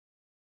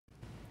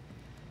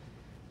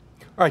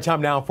All right,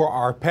 time now for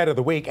our pet of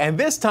the week, and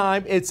this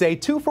time it's a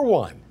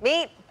 2-for-1.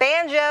 Meet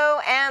Banjo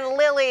and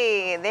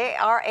Lilly. They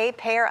are a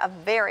pair of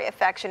very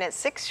affectionate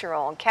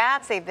 6-year-old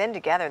cats. They've been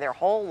together their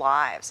whole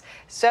lives,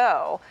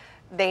 so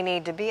they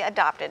need to be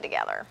adopted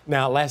together.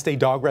 Now, Last Day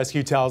Dog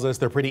Rescue tells us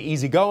they're pretty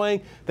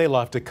easygoing, they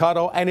love to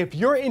cuddle, and if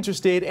you're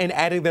interested in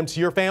adding them to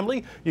your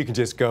family, you can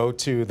just go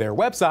to their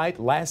website,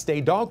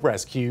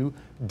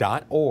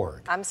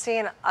 lastdaydogrescue.org. I'm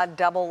seeing a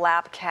double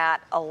lap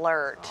cat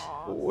alert.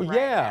 Right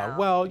now.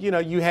 Well,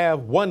 you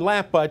have one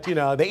lap, but,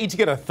 they each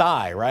get a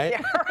thigh, right?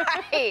 Yeah,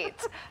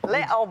 right.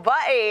 Little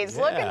buddies,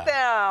 look at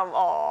them.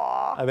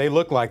 Aw. They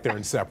look like they're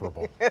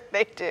inseparable.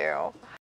 They do.